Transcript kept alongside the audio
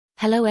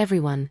Hello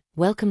everyone,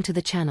 welcome to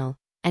the channel,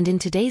 and in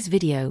today's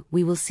video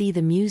we will see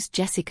the muse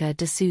Jessika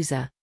de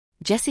Souza.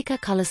 Jessika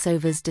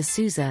de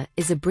Souza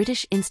is a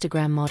British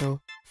Instagram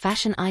model,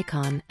 fashion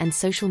icon and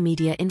social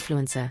media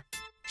influencer.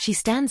 She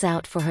stands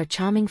out for her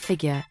charming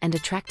figure and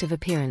attractive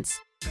appearance,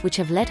 which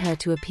have led her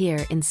to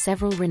appear in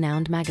several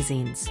renowned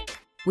magazines.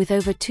 With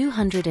over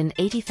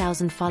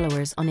 280,000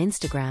 followers on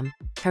Instagram,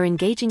 her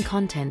engaging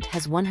content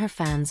has won her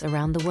fans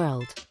around the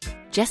world.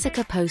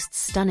 Jessika posts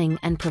stunning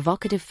and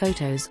provocative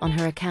photos on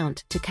her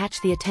account to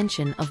catch the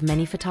attention of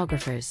many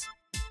photographers.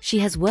 She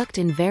has worked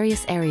in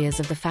various areas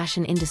of the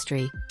fashion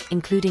industry,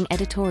 including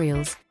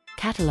editorials,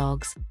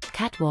 catalogs,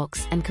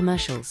 catwalks and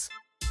commercials.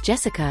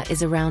 Jessika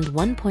is around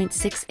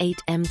 1.68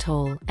 m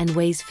tall and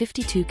weighs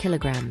 52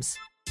 kilograms.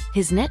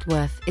 His net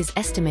worth is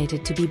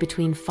estimated to be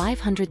between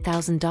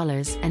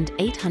 $500,000 and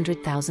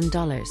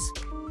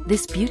 $800,000.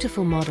 This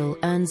beautiful model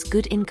earns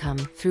good income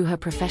through her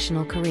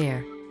professional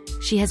career.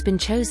 She has been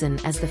chosen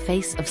as the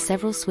face of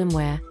several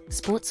swimwear,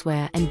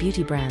 sportswear and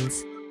beauty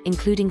brands,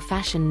 including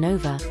Fashion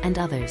Nova and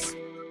others.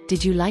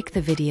 Did you like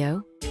the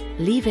video?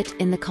 Leave it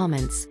in the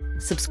comments,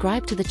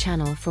 subscribe to the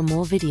channel for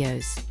more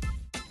videos.